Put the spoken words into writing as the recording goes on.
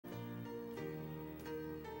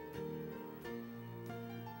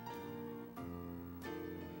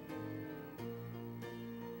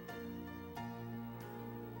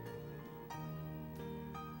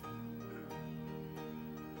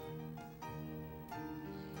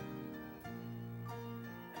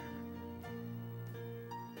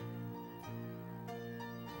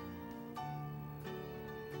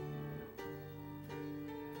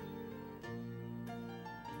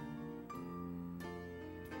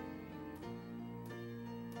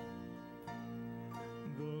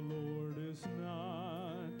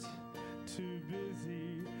too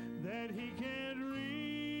busy that he can't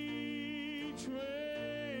reach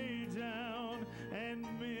way down and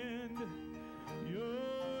mend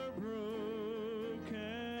your broken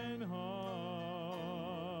heart.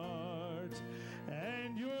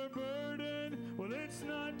 And your burden, well, it's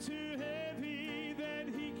not too heavy that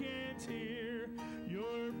he can't hear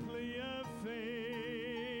your plea of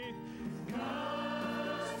faith.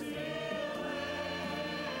 God still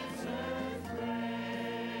answers prayer.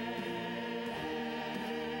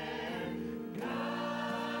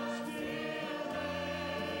 God still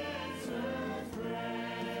answers prayer.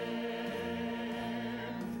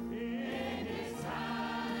 In his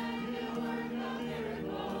time, he'll work a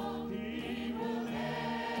miracle. He will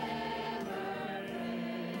never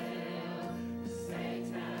fail.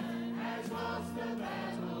 Satan has lost the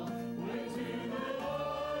battle. Look to the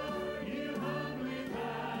Lord, you humbly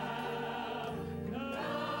bow.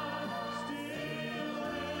 God still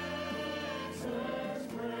answers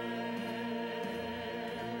prayer.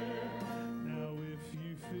 Now if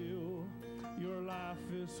you feel your life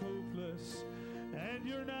is hopeless and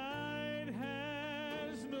your night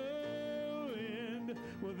has no end,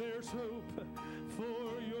 well, there's hope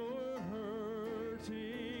for your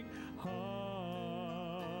hurting heart.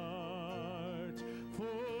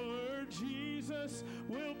 For Jesus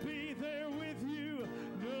will be there with you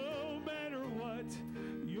no matter what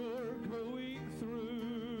you're going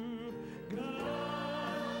through.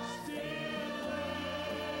 God still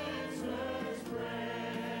answers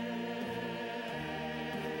prayer.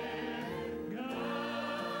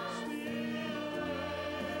 God still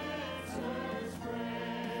answers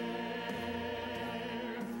prayer.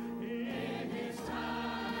 In his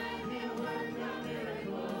time, he'll work a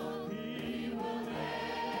miracle. He will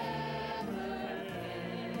never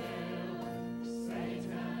fail.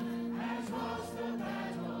 Satan has lost the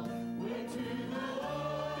battle. Look to the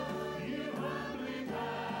Lord, you humbly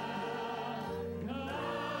bow.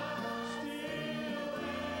 God still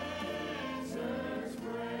answers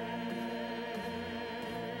prayer.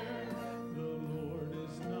 The Lord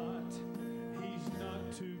is not, he's not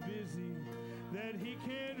too busy that he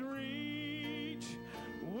can't reach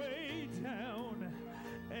way down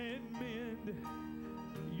and mend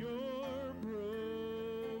your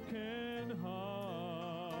broken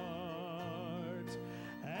heart.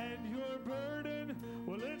 And your burden,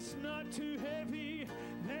 well, it's not too heavy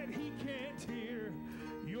that he can't hear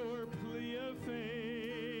your plea of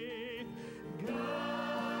faith.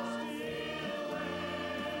 God still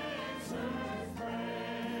answers prayer.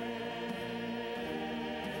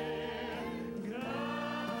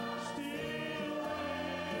 God still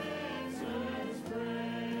answers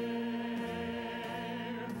prayer.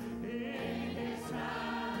 In his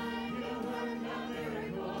time, he'll work a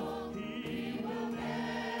miracle. He will never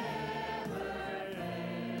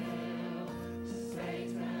fail.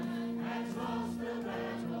 Satan has lost the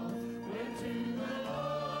battle. Look to the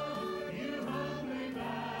Lord, you humbly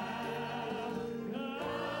bow.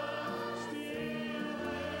 God still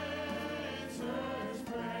answers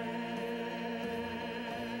prayer.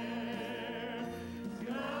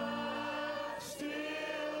 God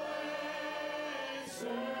still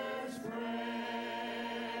answers prayer.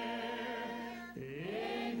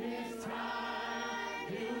 In his time,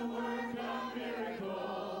 he'll work a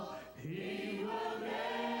miracle. He will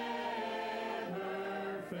never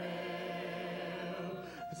fail.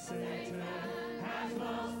 Satan has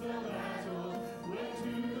lost the battle. Look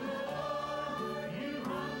to the Lord, you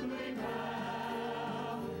humbly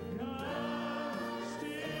bow. God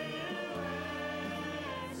still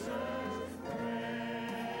answers prayer.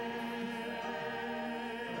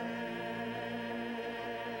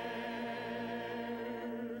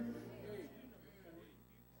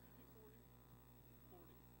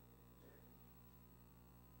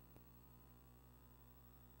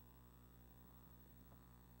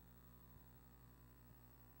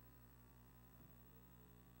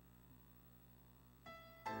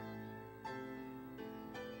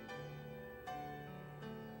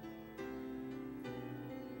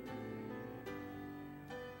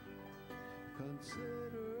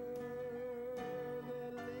 Consider the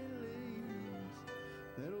lilies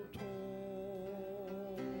that'll torn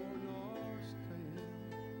our stain.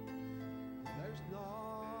 There's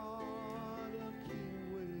not a king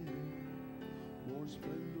with more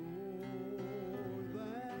splendor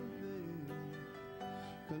than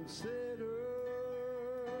they. Consider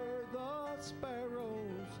the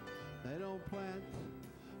sparrows. They don't plant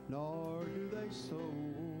nor do they sow,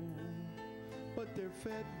 but they're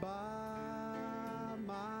fed by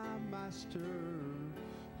my master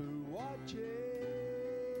who watches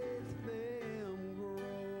them grow.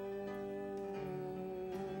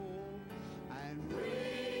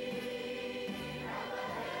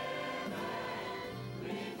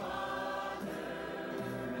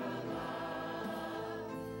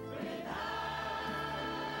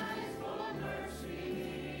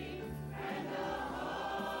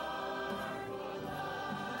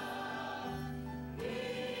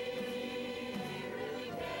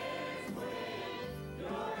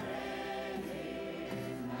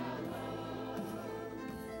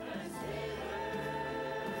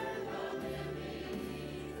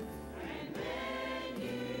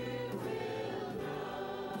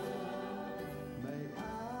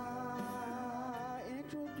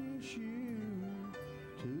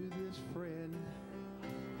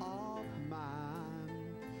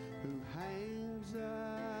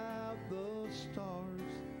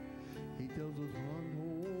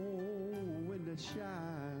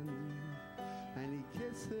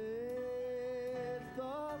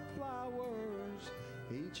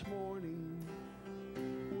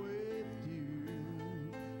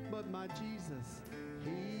 my Jesus,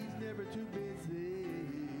 he's never too busy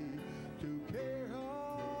to care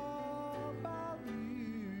about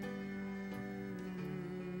you.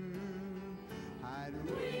 I'd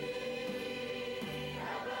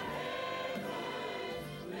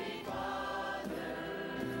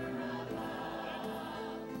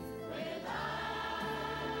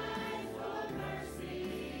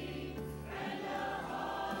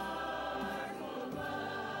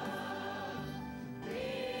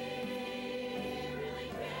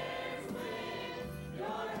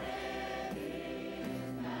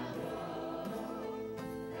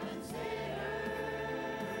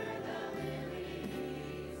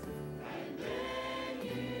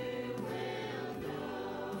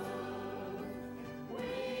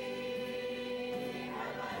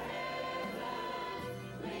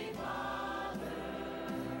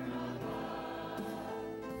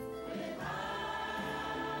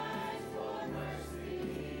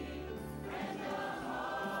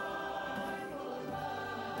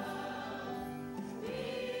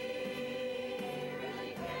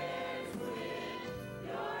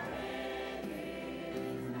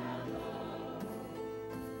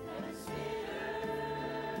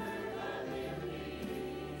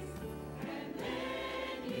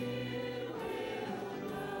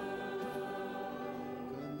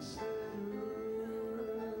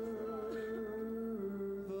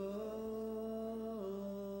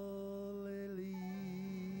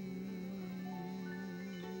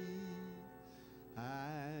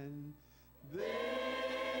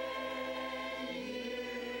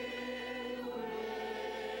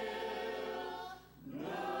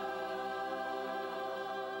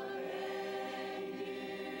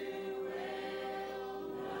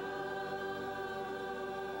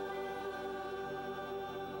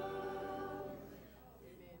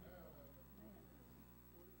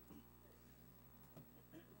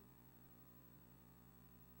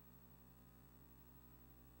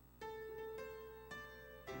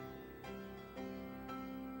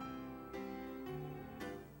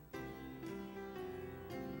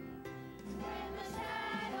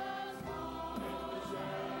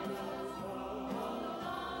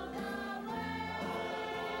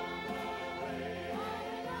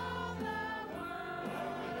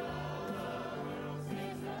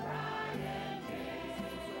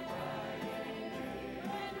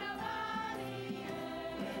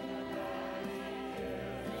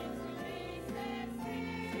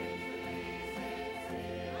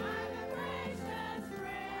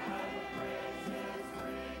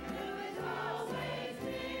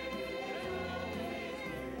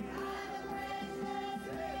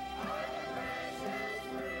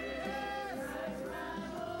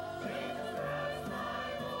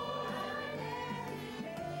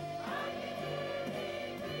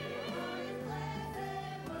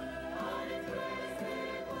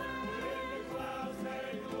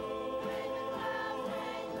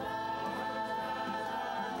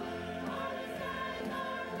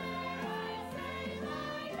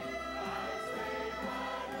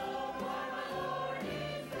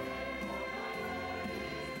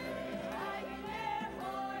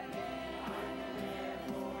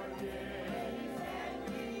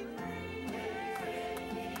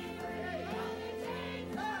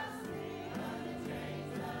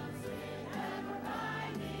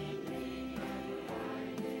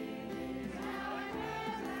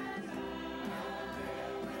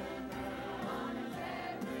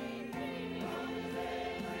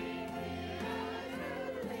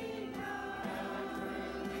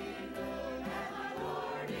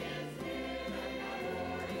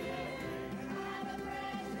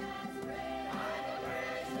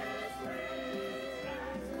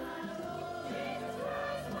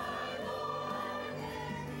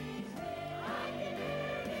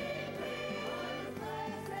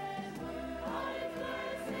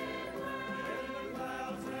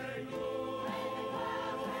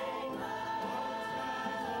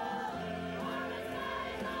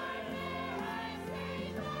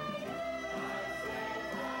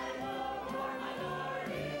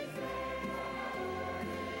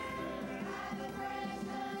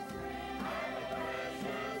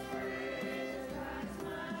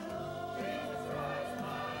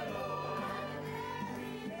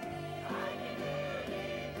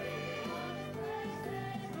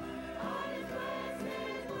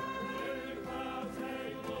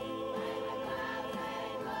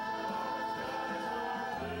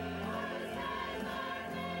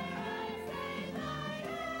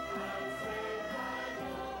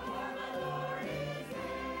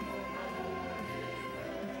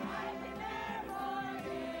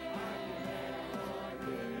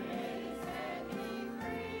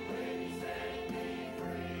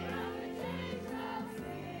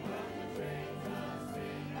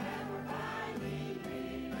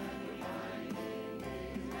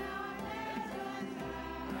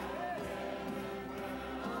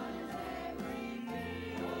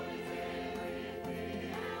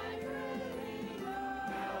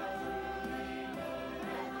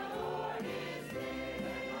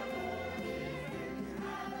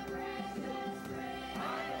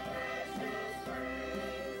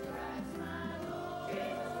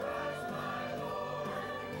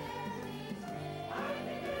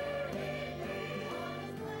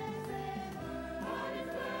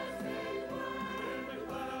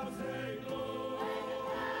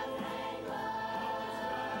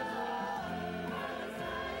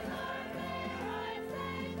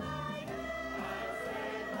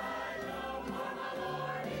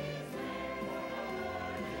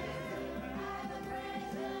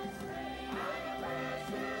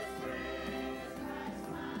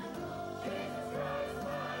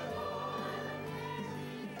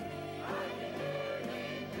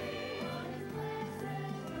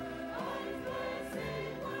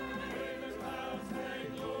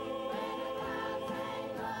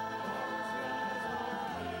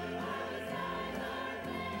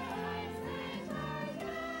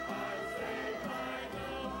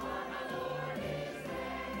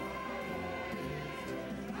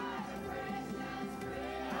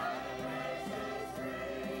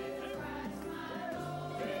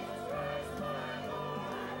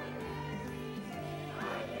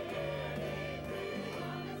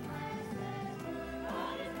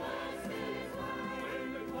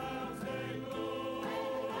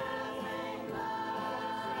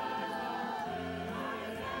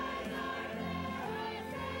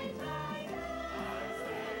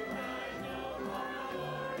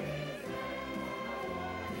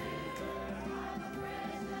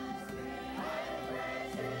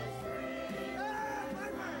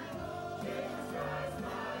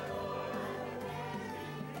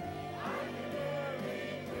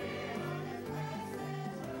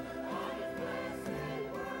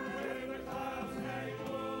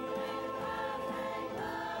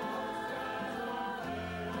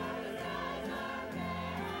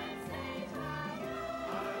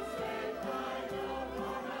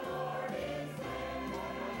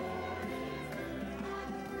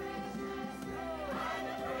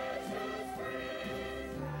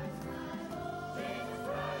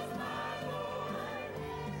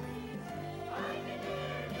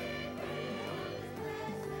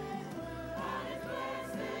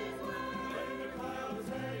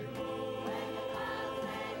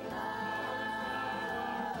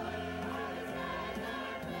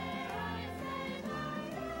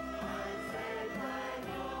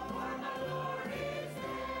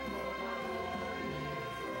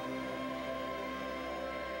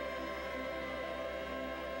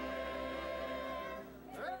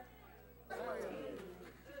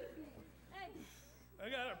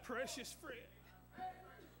precious friend.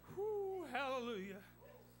 Whew, hallelujah.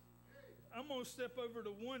 I'm going to step over to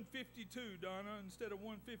 152, Donna, instead of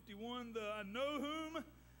 151. I know whom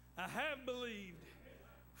I have believed.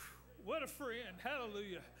 What a friend.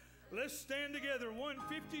 Hallelujah. Let's stand together.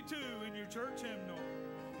 152 in your church hymnal.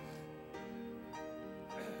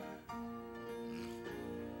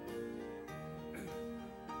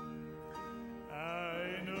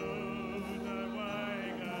 I know not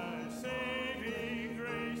why God's saving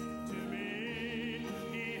grace to me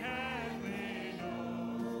He hath made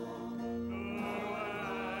known, nor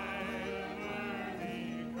why unworthy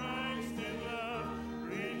Christ in love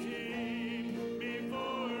redeemed me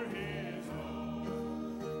for His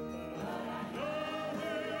own. But I know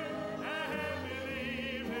whom I have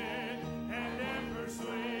believed and am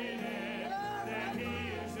persuaded that He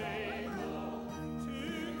is able to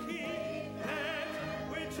keep that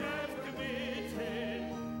which I've committed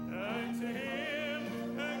unto Him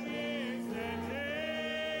against that day.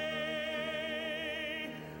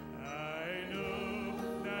 I know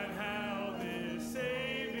not how this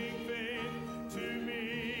saving faith to me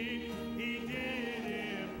He did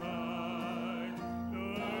impart,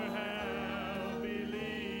 nor how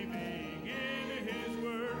believing in His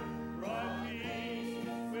word brought peace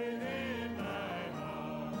within my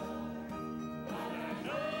heart. But I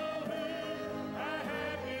know whom I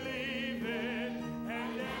have believed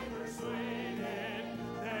and am persuaded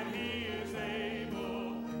that He is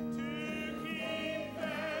able to keep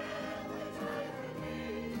that which I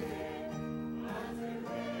committed unto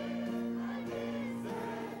Him against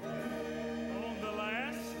that day. On the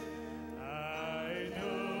last, I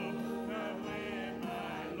know not when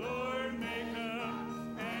my Lord may come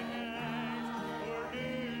and night or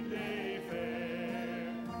noonday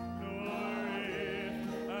fair, nor if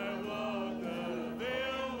I walk the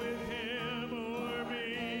veil with Him or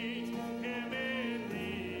meet Him in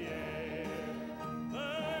the air. But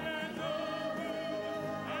I know whom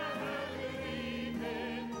I have believed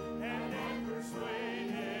and am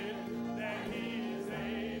persuaded that He is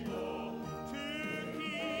able to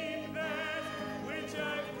keep that which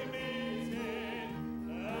I've committed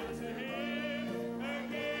unto Him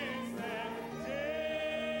against that day.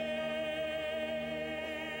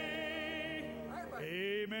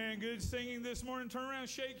 Amen. Good singing this morning. Turn around,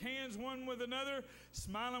 shake hands one with another,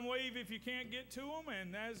 smile and wave if you can't get to them.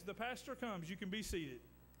 And as the pastor comes, you can be seated.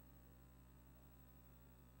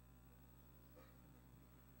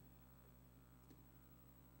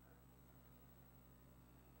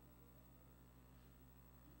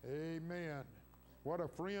 Amen. What a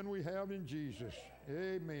friend we have in Jesus.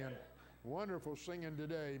 Amen. Wonderful singing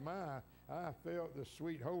today. I felt the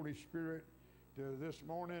sweet Holy Spirit this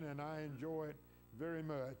morning, and I enjoy it very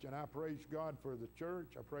much. And I praise God for the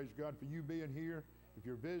church. I praise God for you being here. If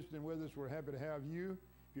you're visiting with us, we're happy to have you.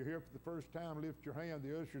 If you're here for the first time, lift your hand.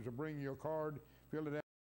 The ushers will bring you a card. Fill it out.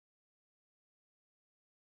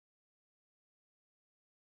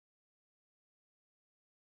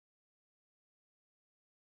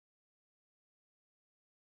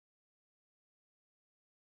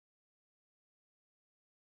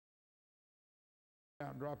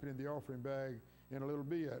 And drop it in the offering bag in a little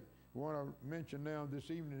bit. We want to mention now this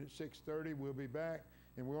evening at 6:30 we'll be back,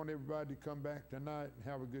 and we want everybody to come back tonight and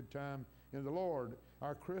have a good time in the Lord.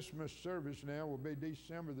 Our Christmas service now will be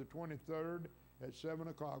December the 23rd at 7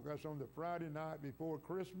 o'clock. That's on the Friday night before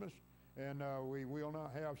Christmas, and we will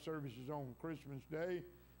not have services on Christmas Day,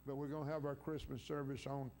 but we're going to have our Christmas service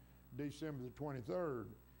on December the 23rd.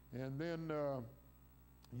 And then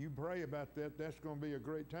you pray about that. That's going to be a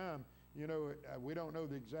great time. You know, we don't know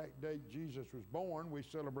the exact date Jesus was born. We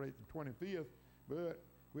celebrate the 25th, but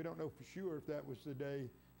we don't know for sure if that was the day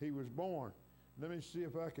He was born. Let me see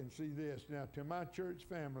if I can see this. Now, to my church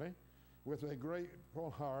family, with a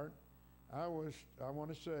grateful heart, I want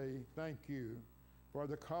to say thank you for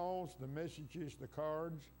the calls, the messages, the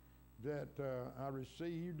cards that I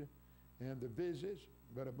received, and the visits.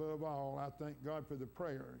 But above all, I thank God for the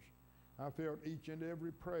prayers. I felt each and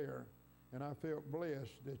every prayer, and I felt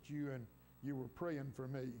blessed that you were praying for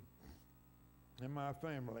me and my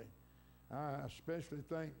family. I especially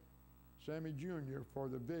thank Sammy Jr. for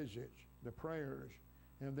the visits, the prayers,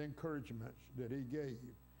 and the encouragements that he gave.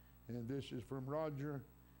 And this is from Roger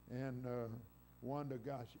and Wanda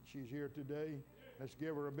Gossett. She's here today. Let's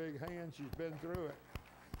give her a big hand. She's been through it.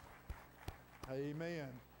 Amen.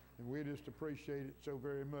 And we just appreciate it so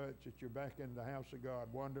very much that you're back in the house of God.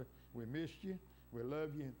 Wanda, we missed you. We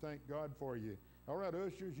love you and thank God for you. All right,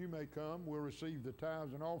 ushers, you may come. We'll receive the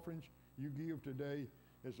tithes and offerings you give today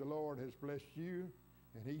as the Lord has blessed you,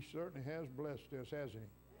 and He certainly has blessed us, hasn't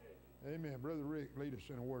He? Amen. Brother Rick, lead us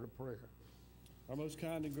in a word of prayer. Our most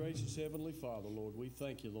kind and gracious Heavenly Father, Lord, we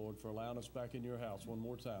thank you, Lord, for allowing us back in your house one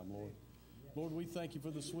more time, Lord. Lord, we thank you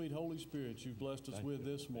for the sweet Holy Spirit you've blessed us with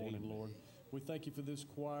this morning, Lord. We thank you for this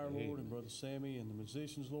choir, Lord, and Brother Sammy and the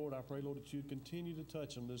musicians, Lord. I pray, Lord, that you'd continue to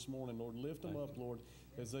touch them this morning, Lord. Lift them up, Lord,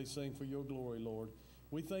 as they sing for your glory, Lord.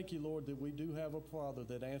 We thank you, Lord, that we do have a Father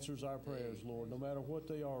that answers our prayers, Lord. No matter what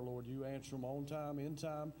they are, Lord, you answer them on time, in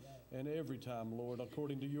time, and every time, Lord,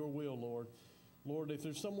 according to your will, Lord. Lord, if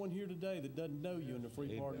there's someone here today that doesn't know you and the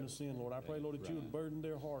free pardon of sin, Lord, I pray, Lord, that you would burden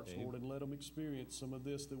their hearts, Lord, and let them experience some of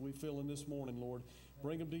this that we feel in this morning, Lord.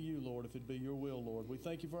 Bring them to you, Lord, if it be your will, Lord. We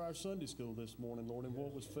thank you for our Sunday school this morning, Lord, and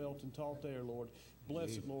what was felt and taught there, Lord.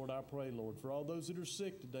 Bless it, Lord, I pray, Lord. For all those that are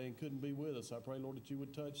sick today and couldn't be with us, I pray, Lord, that you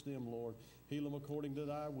would touch them, Lord. Heal them according to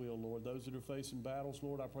thy will, Lord. Those that are facing battles,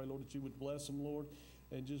 Lord, I pray, Lord, that you would bless them, Lord,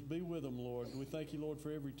 and just be with them, Lord. We thank you, Lord,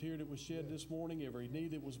 for every tear that was shed this morning, every knee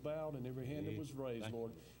that was bowed, and every hand that was raised,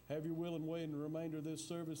 Lord. Have your will and way in the remainder of this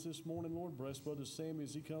service this morning, Lord. Bless Brother Sammy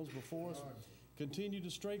as he comes before us. Continue to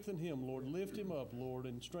strengthen him, Lord. Lift him up, Lord,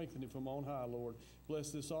 and strengthen him from on high, Lord.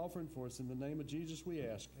 Bless this offering for us. In the name of Jesus we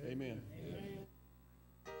ask. Amen. Amen.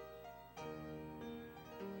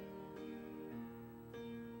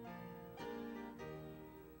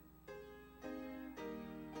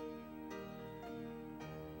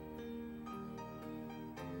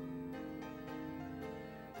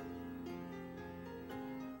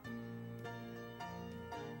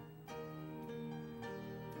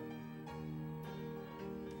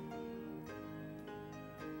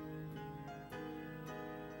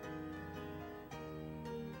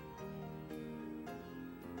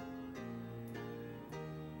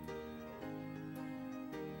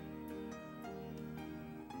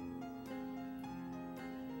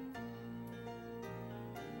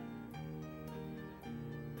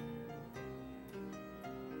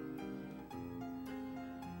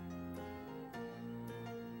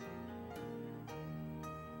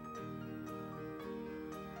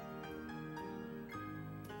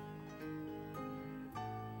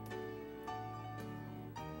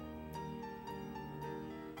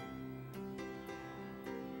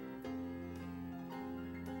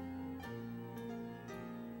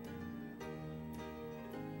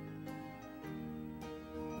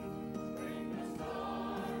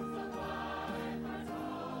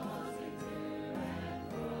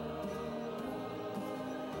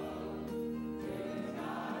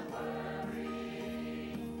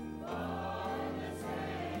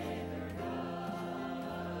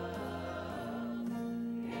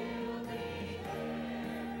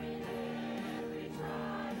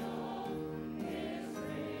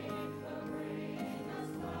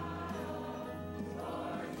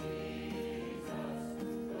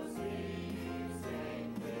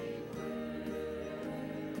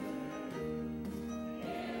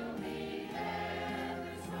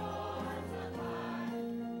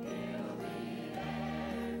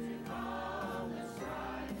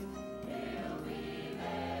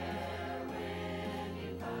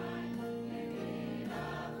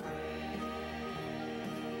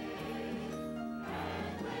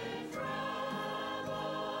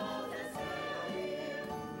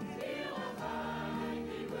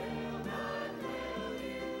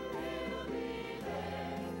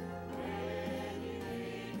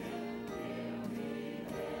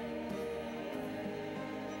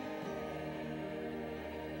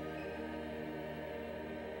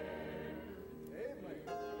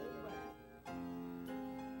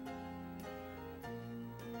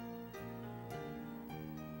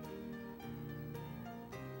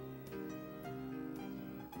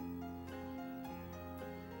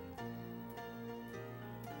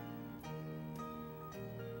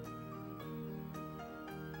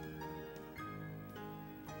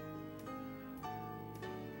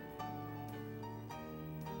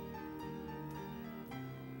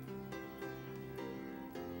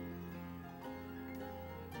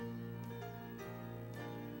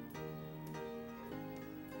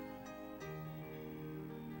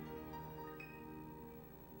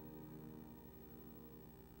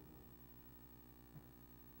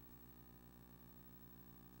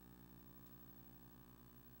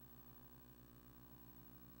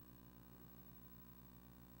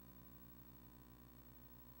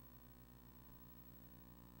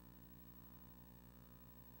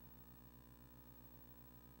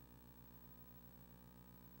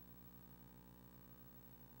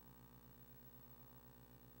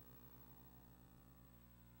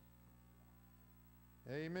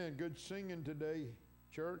 Amen. Good singing today,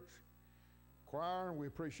 church. Choir, we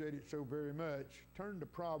appreciate it so very much. Turn to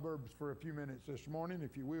Proverbs for a few minutes this morning,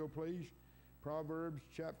 if you will, please. Proverbs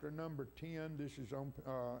chapter number 10. This is on,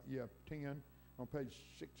 10, on page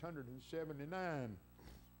 679.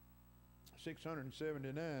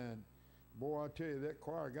 679. Boy, I tell you, that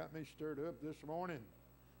choir got me stirred up this morning.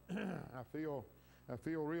 I feel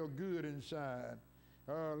real good inside.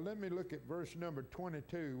 Let me look at verse number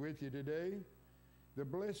 22 with you today. The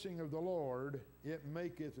blessing of the Lord, it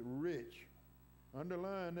maketh rich.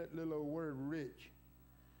 Underline that little old word, rich.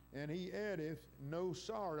 And he addeth no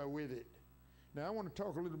sorrow with it. Now, I want to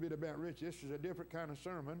talk a little bit about riches. This is a different kind of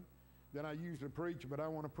sermon than I usually preach, but I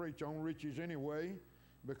want to preach on riches anyway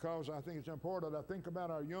because I think it's important. I think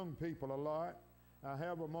about our young people a lot. I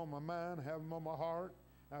have them on my mind, have them on my heart.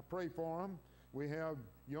 I pray for them. We have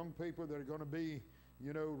young people that are going to be,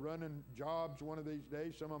 running jobs one of these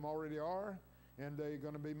days. Some of them already are, and they're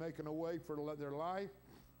going to be making a way for their life.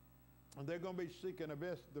 And they're going to be seeking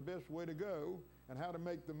the best way to go and how to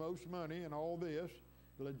make the most money and all this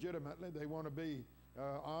legitimately. They want to be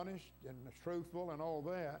honest and truthful and all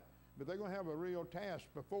that, but they're going to have a real task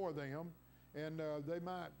before them, and they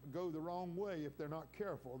might go the wrong way if they're not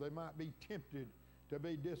careful. They might be tempted to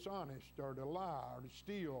be dishonest or to lie or to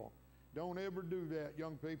steal. Don't ever do that,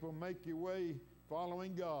 young people. Make your way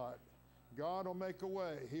following God. God will make a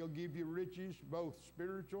way. He'll give you riches, both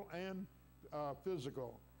spiritual and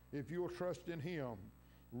physical, if you'll trust in Him.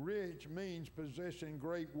 Rich means possessing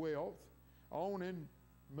great wealth, owning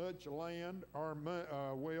much land or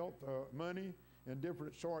wealth, money, and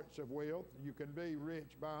different sorts of wealth. You can be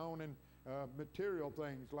rich by owning material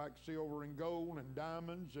things like silver and gold and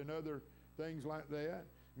diamonds and other things like that.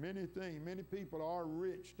 Many people are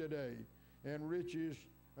rich today, and riches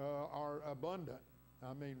are abundant.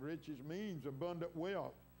 I mean, riches means abundant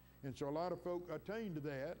wealth. And so a lot of folk attain to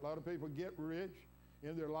that. A lot of people get rich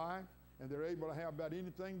in their life, and they're able to have about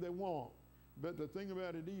anything they want. But the thing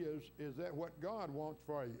about it is that what God wants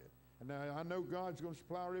for you? And now I know God's going to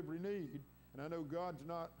supply our every need, and I know God's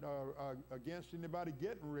not against anybody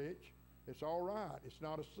getting rich. It's all right. It's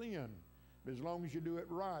not a sin, as long as you do it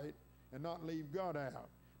right and not leave God out.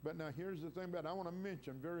 But now here's the thing about it. I want to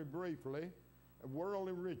mention very briefly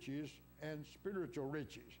worldly riches and spiritual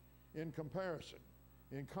riches in comparison,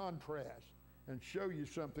 in contrast, and show you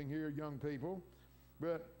something here, young people.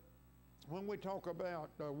 But when we talk about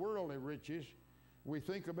worldly riches, we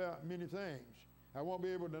think about many things. I won't be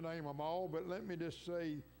able to name them all, but let me just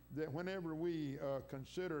say that whenever we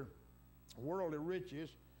consider worldly riches,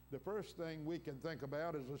 the first thing we can think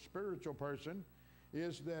about as a spiritual person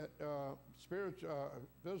is that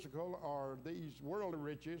physical or these worldly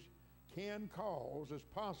riches can cause, as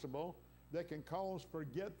possible, they can cause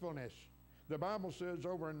forgetfulness. The Bible says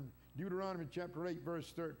over in Deuteronomy chapter 8,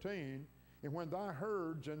 verse 13, and when thy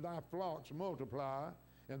herds and thy flocks multiply,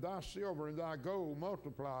 and thy silver and thy gold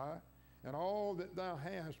multiply, and all that thou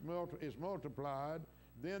hast is multiplied,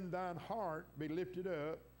 then thine heart be lifted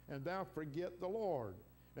up, and thou forget the Lord.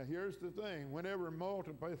 Now here's the thing, whenever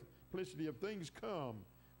multiplicity of things come,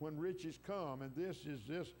 when riches come, and this is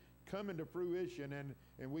just coming to fruition,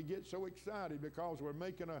 and we get so excited because we're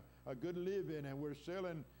making a good living, and we're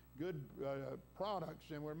selling good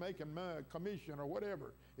products, and we're making commission or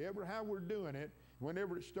whatever. Ever how we're doing it,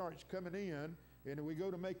 whenever it starts coming in, and we go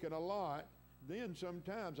to make it a lot, then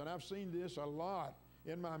sometimes, and I've seen this a lot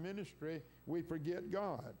in my ministry, we forget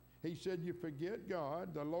God. He said, you forget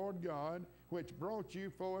God, the Lord God, which brought you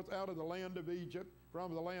forth out of the land of Egypt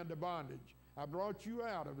from the land of bondage. I brought you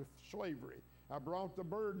out of slavery. I brought the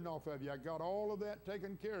burden off of you. I got all of that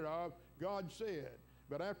taken care of, God said.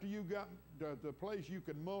 But after you got to the place you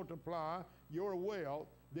could multiply your wealth,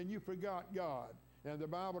 then you forgot God. And the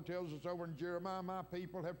Bible tells us over in Jeremiah, my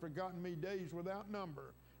people have forgotten me days without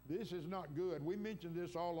number. This is not good. We mentioned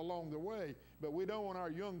this all along the way, but we don't want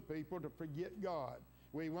our young people to forget God.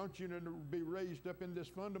 We want you to be raised up in this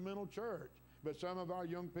fundamental church. But some of our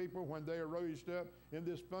young people, when they are raised up in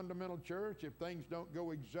this fundamental church, if things don't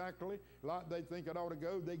go exactly like they think it ought to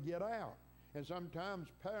go, they get out. And sometimes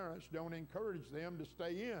parents don't encourage them to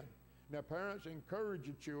stay in. Now, parents encourage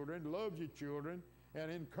your children, love your children,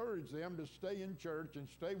 and encourage them to stay in church and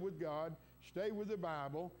stay with God, stay with the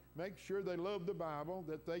Bible, make sure they love the Bible,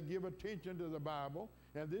 that they give attention to the Bible.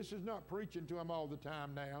 And this is not preaching to them all the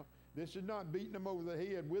time now. This is not beating them over the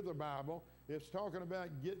head with the Bible. It's talking about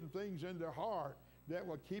getting things in their heart that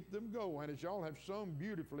will keep them going. As y'all have sung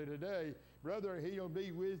beautifully today, brother, He'll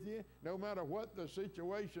be with you no matter what the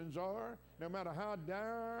situations are, no matter how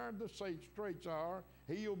dire the straits are,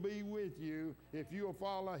 He'll be with you if you'll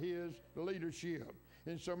follow His leadership.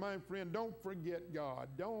 And so, my friend, don't forget God.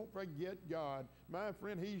 Don't forget God. My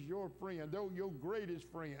friend, He's your friend, though your greatest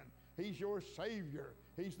friend. He's your Savior.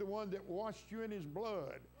 He's the one that washed you in His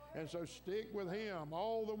blood. And so stick with Him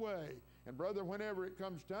all the way. And brother, whenever it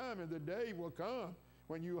comes time, and the day will come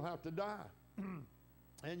when you'll have to die.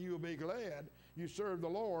 And you'll be glad you serve the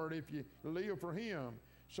Lord if you live for Him.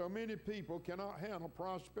 So many people cannot handle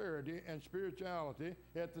prosperity and spirituality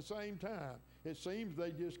at the same time. It seems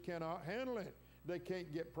they just cannot handle it. They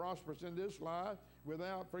can't get prosperous in this life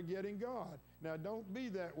without forgetting God. Now, don't be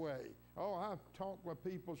that way. Oh, I've talked with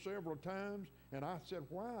people several times, and I said,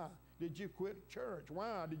 why did you quit church?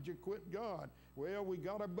 Why did you quit God? Well, we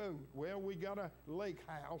got a boat. Well, we got a lake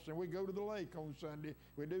house, and we go to the lake on Sunday.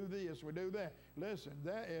 We do this, we do that. Listen,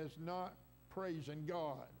 that is not praising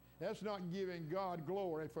God. That's not giving God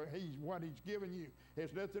glory for what He's given you.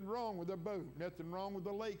 There's nothing wrong with a boat, nothing wrong with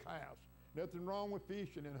a lake house, nothing wrong with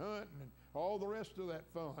fishing and hunting and all the rest of that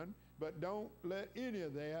fun, but don't let any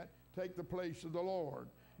of that take the place of the Lord.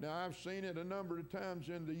 Now, I've seen it a number of times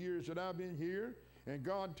in the years that I've been here, and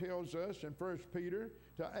God tells us in 1 Peter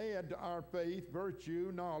to add to our faith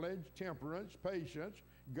virtue, knowledge, temperance, patience,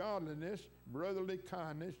 godliness, brotherly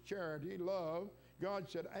kindness, charity, love. God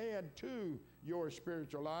said, add to your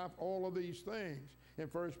spiritual life all of these things. In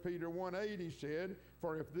 1 Peter 1:8, He said,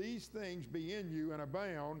 for if these things be in you and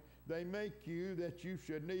abound, they make you that you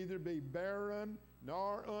should neither be barren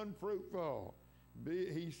nor unfruitful.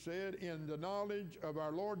 He said, in the knowledge of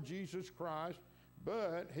our Lord Jesus Christ,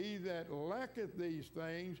 but he that lacketh these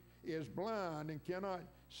things is blind and cannot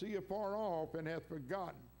see afar off, and hath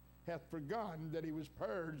forgotten that he was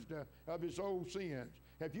purged of his old sins.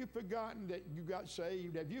 Have you forgotten that you got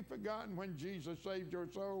saved? Have you forgotten when Jesus saved your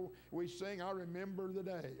soul? We sing, I remember the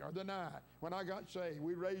day or the night when I got saved.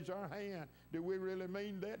 We raise our hand. Do we really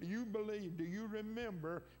mean that? Do you believe? Do you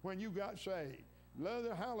remember when you got saved?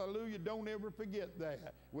 Brother, hallelujah, don't ever forget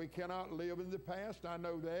that. We cannot live in the past, I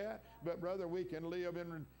know that, but brother, we can live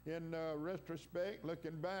in retrospect,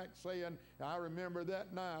 looking back, saying, I remember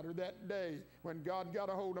that night or that day when God got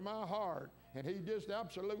a hold of my heart, and He just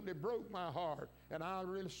absolutely broke my heart, and I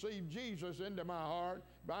received Jesus into my heart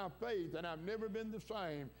by faith, and I've never been the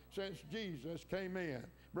same since Jesus came in.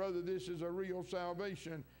 Brother, this is a real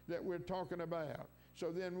salvation that we're talking about. So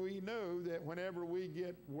then we know that whenever we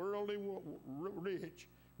get worldly rich,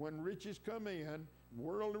 when riches come in,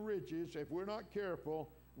 worldly riches, if we're not careful,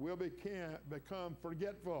 we'll become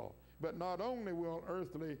forgetful. But not only will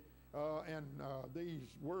earthly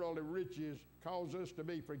these worldly riches cause us to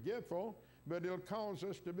be forgetful, but it'll cause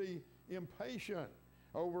us to be impatient.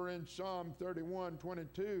 Over in Psalm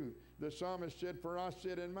 31:22, the psalmist said, for I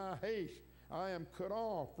said in my haste, I am cut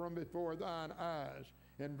off from before thine eyes.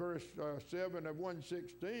 In verse 7 of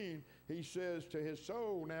 116, he says to his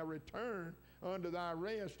soul, now return unto thy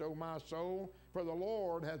rest, O my soul, for the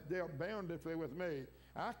Lord hath dealt bountifully with me.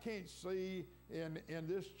 I can't see in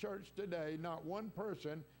this church today not one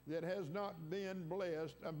person that has not been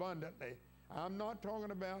blessed abundantly. I'm not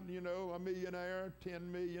talking about, a millionaire,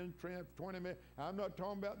 10 million, 20 million. I'm not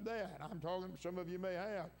talking about that. I'm talking, some of you may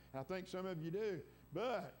have. I think some of you do.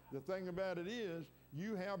 But the thing about it is,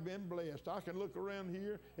 you have been blessed. I can look around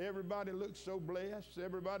here. Everybody looks so blessed.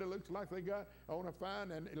 Everybody looks like they got on a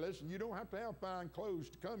fine. And listen, you don't have to have fine clothes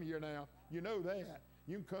to come here now. You know that.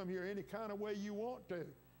 You can come here any kind of way you want to.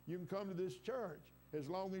 You can come to this church. As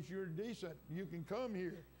long as you're decent, you can come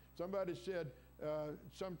here. Somebody said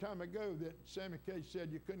some time ago that Sammy Case said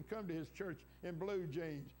you couldn't come to his church in blue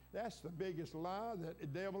jeans. That's the biggest lie that the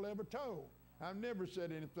devil ever told. I've never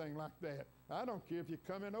said anything like that. I don't care if you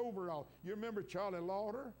come in overalls. You remember Charlie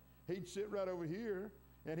Lauder? He'd sit right over here,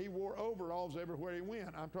 and he wore overalls everywhere he went.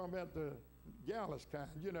 I'm talking about the gallus kind,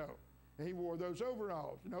 And he wore those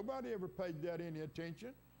overalls. Nobody ever paid that any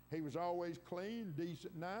attention. He was always clean,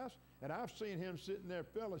 decent, nice. And I've seen him sitting there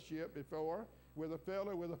fellowship before with a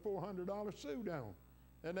fellow with a $400 suit on.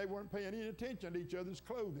 And they weren't paying any attention to each other's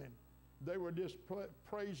clothing. They were just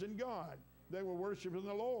praising God. They were worshiping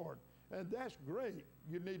the Lord. And that's great.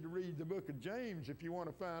 You need to read the book of James if you want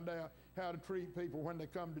to find out how to treat people when they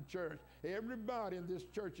come to church. Everybody in this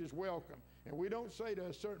church is welcome. And we don't say to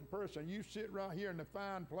a certain person, you sit right here in the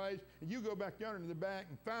fine place, and you go back down in the back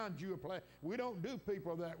and find you a place. We don't do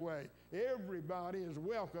people that way. Everybody is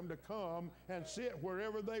welcome to come and sit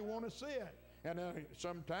wherever they want to sit. And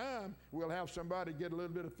sometime we'll have somebody get a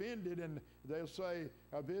little bit offended, and they'll say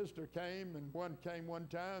a visitor came, and one came one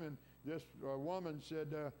time, and this woman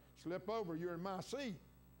said, slip over, you're in my seat.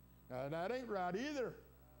 That ain't right either.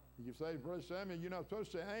 You say, Brother Samuel, you're not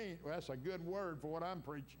supposed to say ain't. Well, that's a good word for what I'm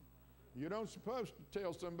preaching. You don't supposed to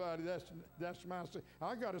tell somebody that's my seat.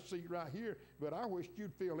 I got a seat right here, but I wish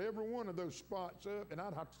you'd fill every one of those spots up, and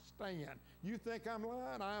I'd have to stand. You think I'm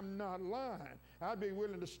lying? I'm not lying. I'd be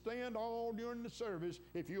willing to stand all during the service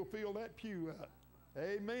if you'll fill that pew up.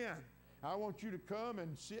 Amen. I want you to come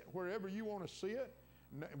and sit wherever you want to sit.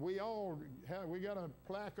 We got a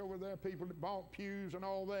plaque over there, people that bought pews and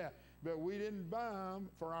all that. But we didn't buy them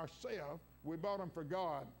for ourselves. We bought them for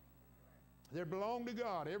God. They belong to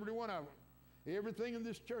God, every one of them. Everything in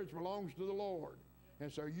this church belongs to the Lord.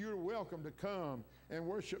 And so you're welcome to come and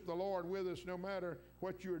worship the Lord with us no matter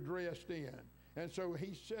what you're dressed in. And so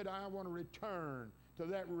he said, I want to return to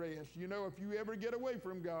that rest. You know, if you ever get away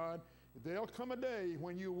from God, there'll come a day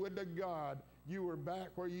when you would to God, you were back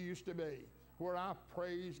where you used to be, where I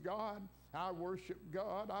praise God, I worship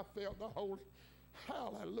God, I felt the Holy,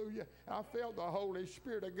 hallelujah, I felt the Holy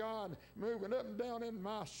Spirit of God moving up and down in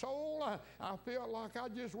my soul. I felt like I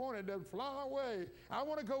just wanted to fly away. I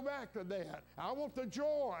want to go back to that. I want the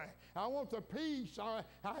joy. I want the peace I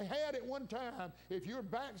had at one time. If you're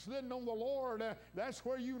backsliding on the Lord, that's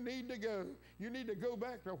where you need to go. You need to go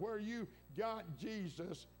back to where you got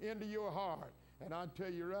Jesus into your heart. And I tell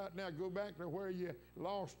you right now, go back to where you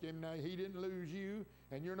lost him. Now, he didn't lose you,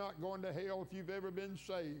 and you're not going to hell if you've ever been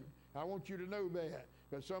saved. I want you to know that.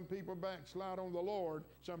 But some people backslide on the Lord.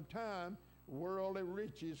 Sometimes worldly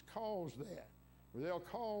riches cause that. They'll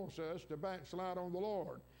cause us to backslide on the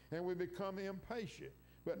Lord, and we become impatient.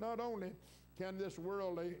 But not only can this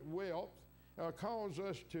worldly wealth cause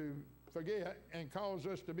us to forget and cause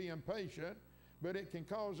us to be impatient, but it can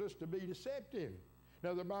cause us to be deceptive.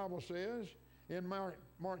 Now, the Bible says in Mark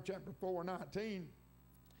chapter 4:19,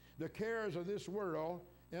 the cares of this world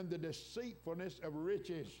and the deceitfulness of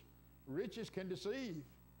riches. Riches can deceive.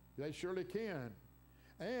 They surely can.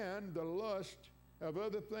 And the lust of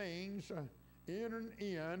other things entering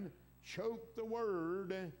in choke the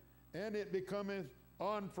word, and it becometh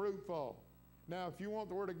unfruitful. Now, if you want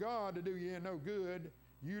the word of God to do you no good,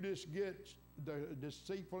 you just get the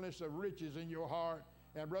deceitfulness of riches in your heart,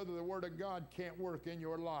 and brother, the word of God can't work in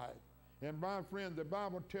your life. And my friend, the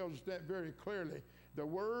Bible tells us that very clearly. The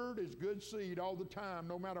word is good seed all the time,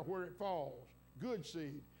 no matter where it falls. Good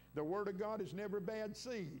seed. The word of God is never bad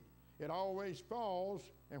seed. It always falls,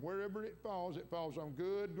 and wherever it falls on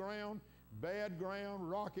good ground, bad ground,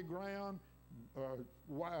 rocky ground,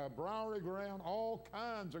 briary ground, all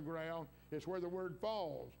kinds of ground is where the word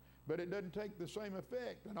falls. But it doesn't take the same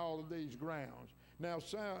effect in all of these grounds. Now,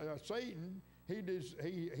 Satan,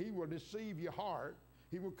 he will deceive your heart.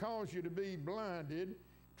 He will cause you to be blinded,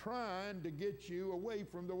 trying to get you away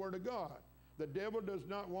from the Word of God. The devil does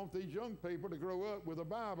not want these young people to grow up with a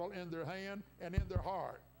Bible in their hand and in their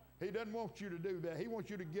heart. He doesn't want you to do that. He wants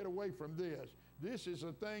you to get away from this. This is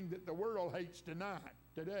a thing that the world hates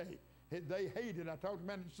today. They hate it. I talked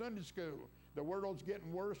about it in Sunday school. The world's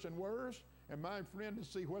getting worse and worse. And my friend, to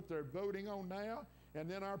see what they're voting on now, and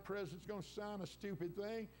then our president's going to sign a stupid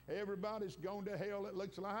thing. Everybody's going to hell, it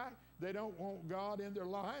looks like. They don't want God in their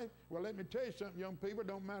life. Well, let me tell you something, young people.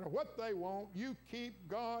 Don't matter what they want, you keep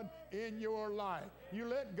God in your life. You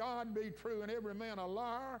let God be true and every man a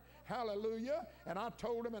liar. Hallelujah. And I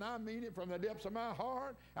told him, and I mean it from the depths of my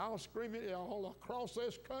heart, I'll scream it all across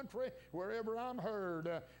this country wherever I'm heard.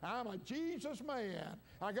 I'm a Jesus man.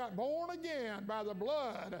 I got born again by the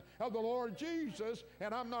blood of the Lord Jesus,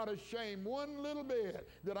 and I'm not ashamed one little bit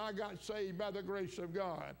that I got saved by the grace of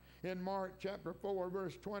God. In Mark chapter 4,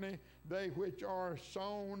 verse 20, they which are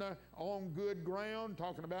sown on good ground,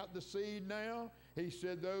 talking about the seed now, he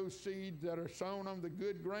said those seeds that are sown on the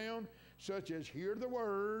good ground, such as hear the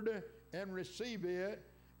word and receive it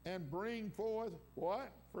and bring forth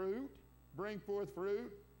what? Fruit. Bring forth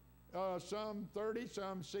fruit. Some 30,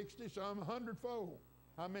 some 60, some 100-fold.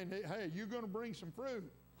 I mean, hey, you're going to bring some fruit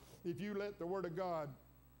if you let the word of God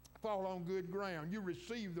fall on good ground. You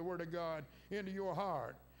receive the word of God into your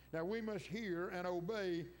heart. Now, we must hear and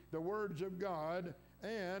obey the words of God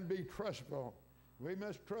and be trustful. We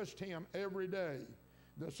must trust him every day.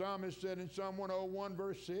 The psalmist said in Psalm 101,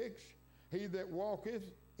 verse 6, he that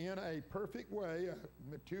walketh in a perfect way,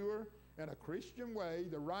 a mature and a Christian way,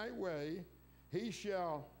 the right way, he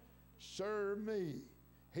shall serve me.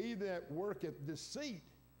 He that worketh deceit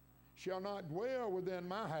shall not dwell within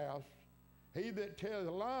my house. He that telleth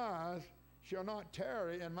lies shall not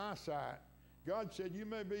tarry in my sight. God said, you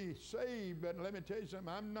may be saved, but let me tell you something,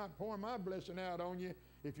 I'm not pouring my blessing out on you.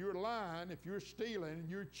 If you're lying, if you're stealing,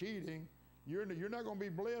 you're cheating, you're not going to be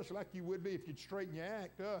blessed like you would be if you'd straighten your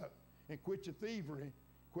act up and quit your thievery,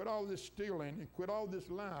 quit all this stealing, and quit all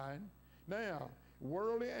this lying. Now,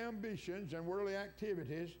 worldly ambitions and worldly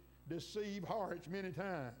activities deceive hearts many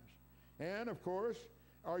times. And, of course,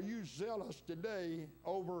 are you zealous today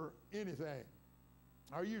over anything?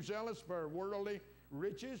 Are you zealous for worldly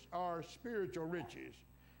riches or spiritual riches?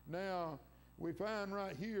 Now, we find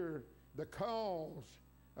right here the cause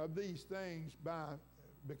of these things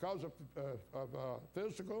because of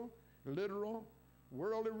physical, literal,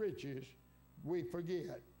 worldly riches, we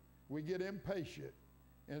forget. We get impatient.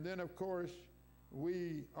 And then, of course,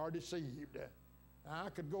 we are deceived. I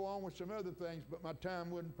could go on with some other things, but my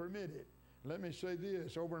time wouldn't permit it. Let me say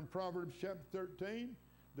this. Over in Proverbs chapter 13,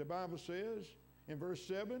 the Bible says in verse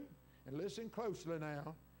 7, and listen closely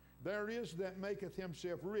now, there is that maketh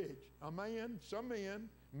himself rich. Some men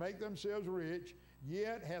make themselves rich,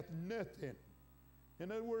 yet hath nothing.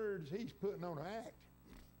 In other words, he's putting on an act.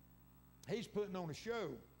 He's putting on a show.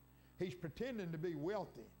 He's pretending to be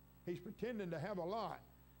wealthy. He's pretending to have a lot.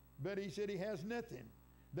 But he said he has nothing.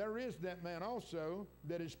 There is that man also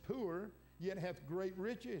that is poor, yet hath great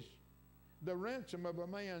riches. The ransom of a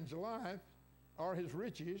man's life are his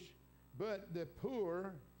riches, but the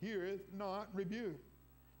poor heareth not rebuke.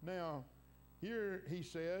 Now, here he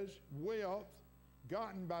says, wealth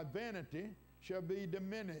gotten by vanity shall be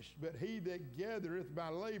diminished, but he that gathereth by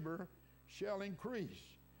labor shall increase.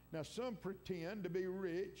 Now, some pretend to be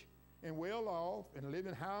rich and well off and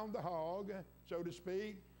living high on the hog, so to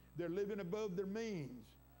speak. They're living above their means.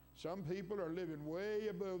 Some people are living way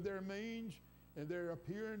above their means, and they're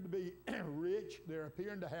appearing to be rich. They're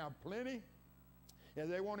appearing to have plenty,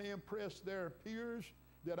 and they want to impress their peers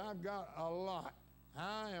that I've got a lot.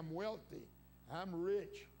 I am wealthy. I'm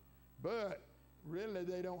rich. But really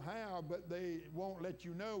they don't have, but they won't let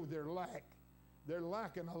you know they're They're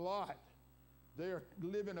lacking a lot. They're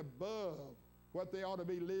living above what they ought to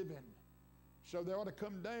be living. So they ought to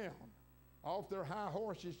come down off their high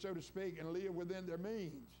horses, so to speak, and live within their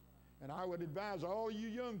means. And I would advise all you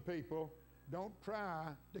young people, don't try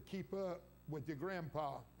to keep up with your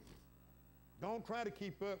grandpa. Don't try to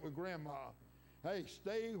keep up with grandma. Hey,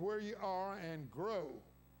 stay where you are and grow.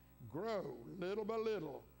 Grow little by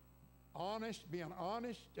little. Being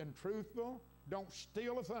honest and truthful. Don't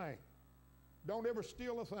steal a thing. Don't ever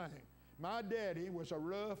steal a thing. My daddy was a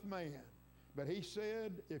rough man, but he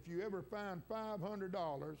said, if you ever find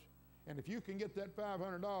 $500, and if you can get that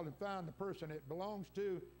 $500 and find the person it belongs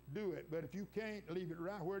to, do it. But if you can't, leave it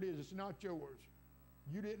right where it is. It's not yours.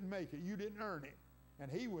 You didn't make it. You didn't earn it.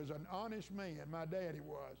 And he was an honest man. My daddy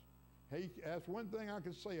was. That's one thing I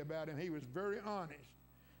can say about him. He was very honest.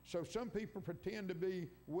 So some people pretend to be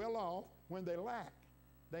well off when they lack.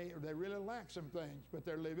 They really lack some things, but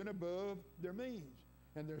they're living above their means.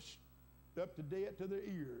 And they're up to debt to their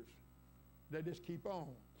ears. They just keep on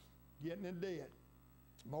getting in debt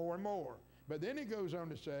more and more. But then he goes on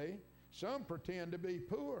to say, some pretend to be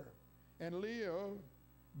poor and live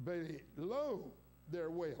below their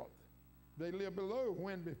wealth. They live below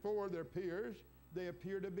when before their peers they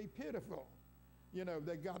appear to be pitiful. You know,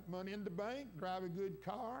 they got money in the bank, drive a good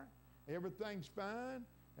car, everything's fine,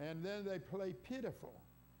 and then they play pitiful.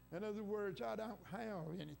 In other words, I don't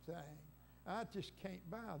have anything. I just can't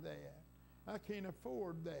buy that. I can't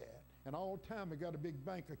afford that. And all the time they got a big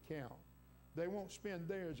bank account. They won't spend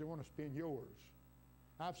theirs, they want to spend yours.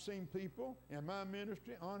 I've seen people in my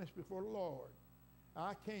ministry honest before the Lord.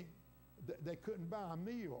 They couldn't buy a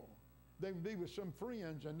meal. They would be with some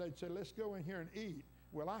friends and they'd say, let's go in here and eat.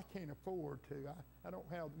 Well, I can't afford to.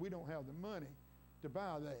 We don't have the money to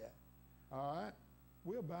buy that. All right,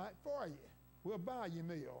 we'll buy it for you. We'll buy you a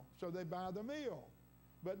meal. So they buy the meal.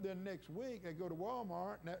 But then next week they go to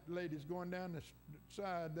Walmart and that lady's going down the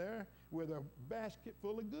side there with a basket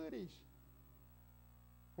full of goodies.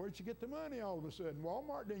 Where'd she get the money all of a sudden?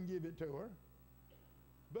 Walmart didn't give it to her.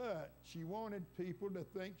 But she wanted people to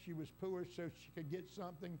think she was poor so she could get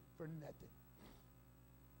something for nothing.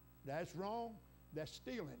 That's wrong. That's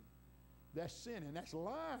stealing. That's sinning. That's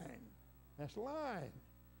lying. That's lying.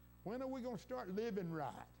 When are we going to start living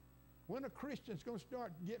right? When are Christians going to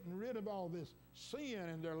start getting rid of all this sin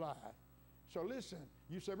in their life? So listen,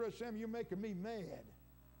 you say, Brother Sam, you're making me mad.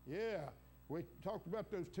 Yeah, we talked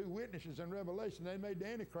about those two witnesses in Revelation. They made the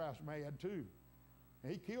Antichrist mad too.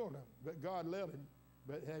 He killed them, but God let him.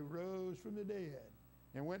 But they rose from the dead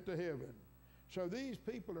and went to heaven. So these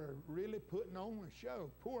people are really putting on a show,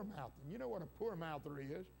 poor mouthing. You know what a poor mouther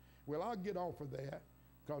is? Well, I'll get off of that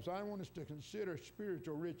because I want us to consider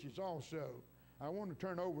spiritual riches also. I want to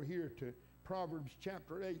turn over here to Proverbs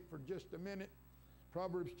chapter 8 for just a minute.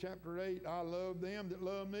 Proverbs chapter 8, I love them that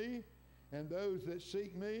love me, and those that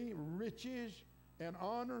seek me, riches and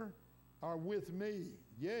honor are with me.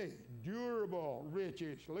 Yea, durable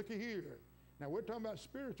riches. Looky here. Now we're talking about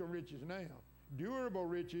spiritual riches now. Durable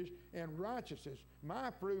riches and righteousness. My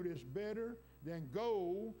fruit is better than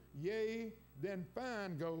gold, yea, than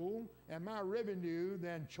fine gold, and my revenue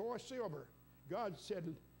than choice silver. God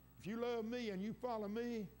said, if you love me and you follow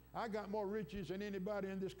me, I got more riches than anybody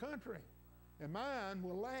in this country. and mine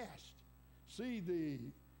will last. See,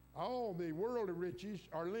 all the worldly riches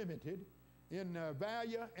are limited in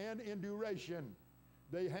value and in duration.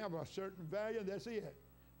 They have a certain value, that's it.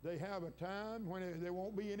 They have a time when there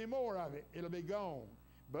won't be any more of it. It'll be gone.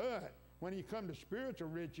 But when you come to spiritual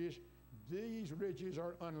riches, these riches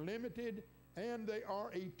are unlimited and they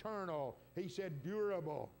are eternal. He said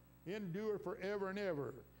durable, endure forever and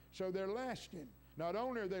ever. So they're lasting. Not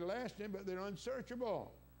only are they lasting, but they're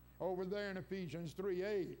unsearchable. Over there in Ephesians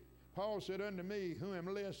 3:8, Paul said, unto me, who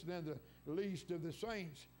am less than the least of the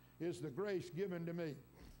saints, is the grace given to me,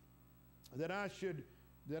 that I should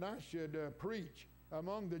preach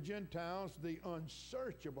among the Gentiles the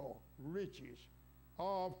unsearchable riches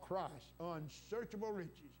of Christ. Unsearchable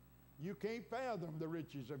riches. You can't fathom the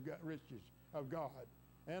riches of God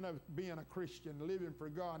and of being a Christian, living for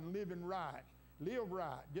God and living right. Live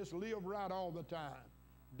right. Just live right all the time.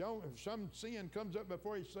 Don't, if some sin comes up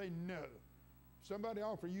before you, say no. If somebody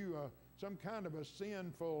offer you some kind of a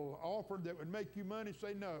sinful offer that would make you money,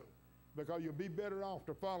 say no, because you'll be better off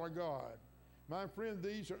to follow God. My friend,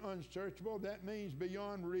 these are unsearchable. That means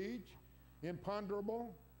beyond reach,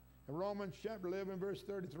 imponderable. In Romans chapter 11, verse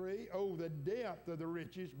 33, oh, the depth of the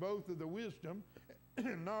riches, both of the wisdom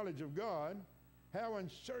and knowledge of God, how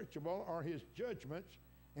unsearchable are his judgments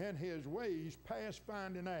and his ways past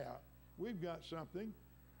finding out. We've got something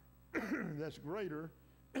that's greater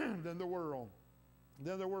than the world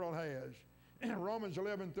has. Romans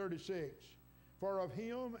 11:36, for of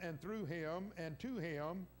him and through him and to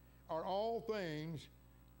him are all things,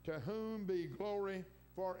 to whom be glory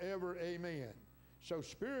forever. Amen. So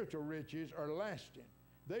spiritual riches are lasting.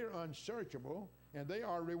 They are unsearchable and they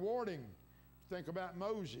are rewarding. Think about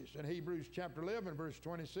Moses in Hebrews chapter 11, verse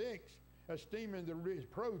 26, esteeming the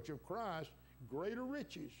reproach of Christ greater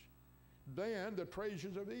riches than the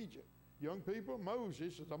treasures of Egypt. Young people,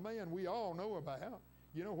 Moses is a man we all know about.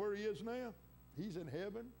 You know where he is now? He's in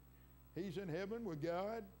heaven. He's in heaven with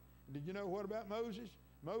God. Did you know what about Moses?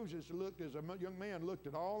 Moses looked, as a young man, looked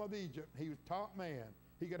at all of Egypt. He was top man.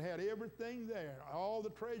 He could have had everything there, all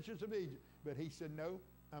the treasures of Egypt. But he said, no,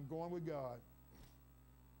 I'm going with God.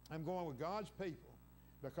 I'm going with God's people.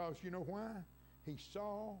 Because you know why? He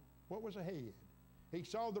saw what was ahead. He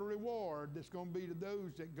saw the reward that's going to be to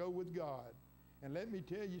those that go with God. And let me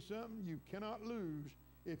tell you something, you cannot lose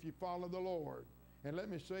if you follow the Lord. And let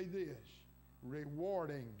me say this,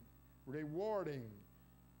 rewarding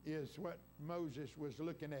is what Moses was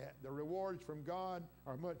looking at. The rewards from God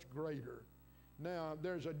are much greater. Now,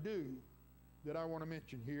 there's a do that I want to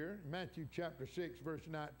mention here. Matthew chapter 6, verse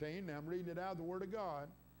 19. Now, I'm reading it out of the Word of God.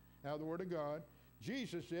 Out of the Word of God.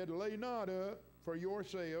 Jesus said, lay not up for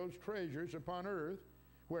yourselves treasures upon earth,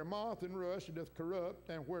 where moth and rust doth corrupt,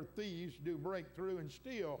 and where thieves do break through and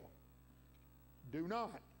steal. Do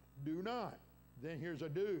not. Then here's a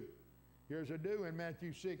do. Here's a do in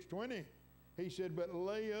Matthew 6:20. He said, but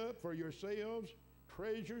lay up for yourselves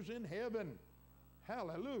treasures in heaven.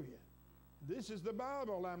 Hallelujah. This is the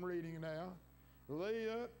Bible I'm reading now. Lay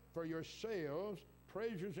up for yourselves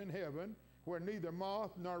treasures in heaven, where neither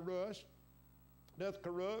moth nor rust doth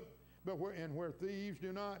corrupt, but where thieves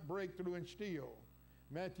do not break through and steal.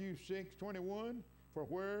 Matthew 6:21, for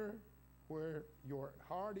where your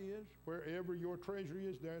heart is, wherever your treasure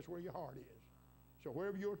is, that's where your heart is. So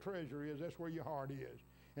wherever your treasure is, that's where your heart is.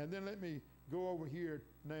 And then let me go over here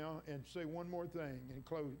now and say one more thing and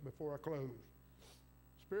close before I close.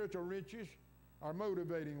 Spiritual riches are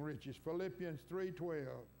motivating riches. Philippians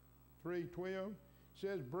 3:12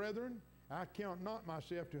 says, brethren, I count not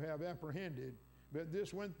myself to have apprehended, but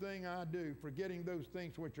this one thing I do, forgetting those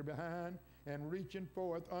things which are behind and reaching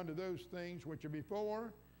forth unto those things which are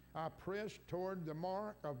before, I press toward the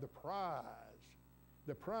mark of the prize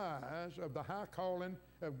of the high calling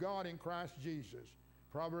of God in Christ Jesus.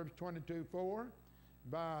 Proverbs 22:4,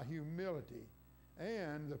 by humility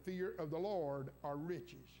and the fear of the Lord are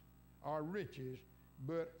riches,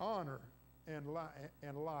 but honor and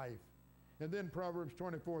life. And then Proverbs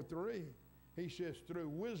 24:3, he says, through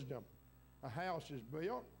wisdom a house is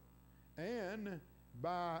built, and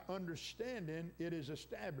by understanding it is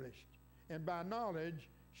established, and by knowledge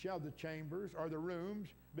shall the chambers or the rooms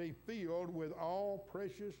be filled with all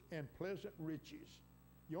precious and pleasant riches.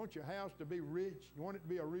 You want your house to be rich? You want it to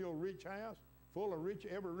be a real rich house, full of rich,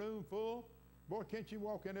 every room full? Boy, can't you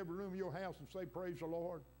walk in every room of your house and say, praise the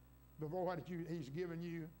Lord, before what he's given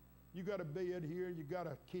you? You got a bed here, you got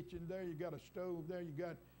a kitchen there, you got a stove there, you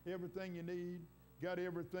got everything you need, got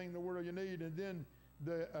everything in the world you need. And then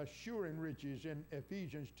the assuring riches in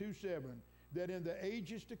Ephesians 2:7, that in the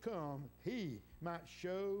ages to come he might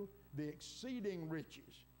show the exceeding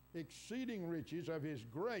riches of his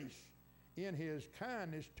grace in his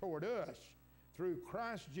kindness toward us through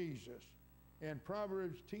Christ Jesus. And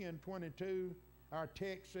Proverbs 10:22, our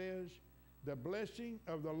text says, the blessing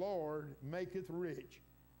of the Lord maketh rich,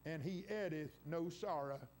 and he addeth no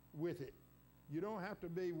sorrow with it. You don't have to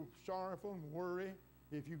be sorrowful and worry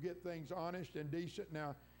if you get things honest and decent.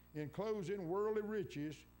 Now, in closing, worldly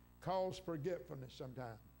riches cause forgetfulness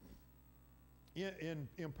sometimes, in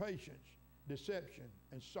impatience, deception,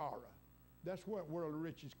 and sorrow. That's what worldly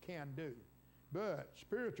riches can do. But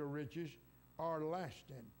spiritual riches are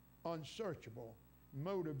lasting, unsearchable,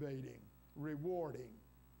 motivating, rewarding,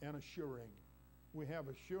 and assuring. We have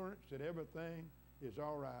assurance that everything is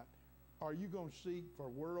all right. Are you going to seek for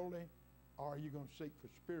worldly, or are you going to seek for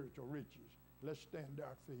spiritual riches? Let's stand to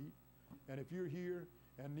our feet. And if you're here,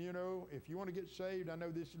 and you know, if you want to get saved, I know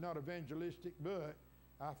this is not evangelistic, but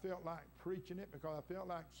I felt like preaching it because I felt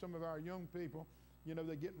like some of our young people, you know,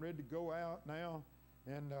 they're getting ready to go out now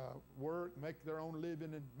and work, make their own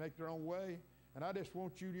living, and make their own way. And I just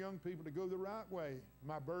want you young people to go the right way.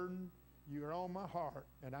 My burden, you're on my heart,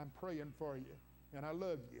 and I'm praying for you. And I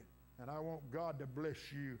love you, and I want God to bless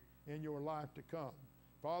you in your life to come.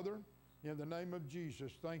 Father, in the name of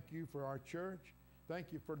Jesus, thank you for our church.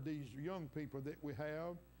 Thank you for these young people that we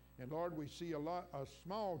have. And Lord, we see a lot of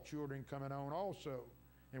small children coming on also,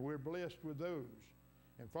 and we're blessed with those.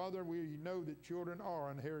 And Father, we know that children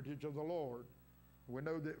are an heritage of the Lord. We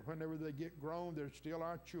know that whenever they get grown, they're still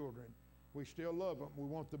our children. We still love them. We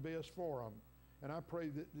want the best for them. And I pray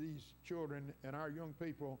that these children and our young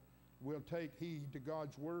people will take heed to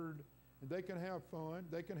God's word, and they can have fun.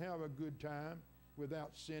 They can have a good time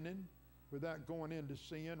without sinning, without going into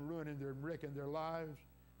sin, ruining their, wrecking their lives.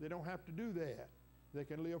 They don't have to do that. They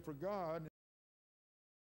can live for God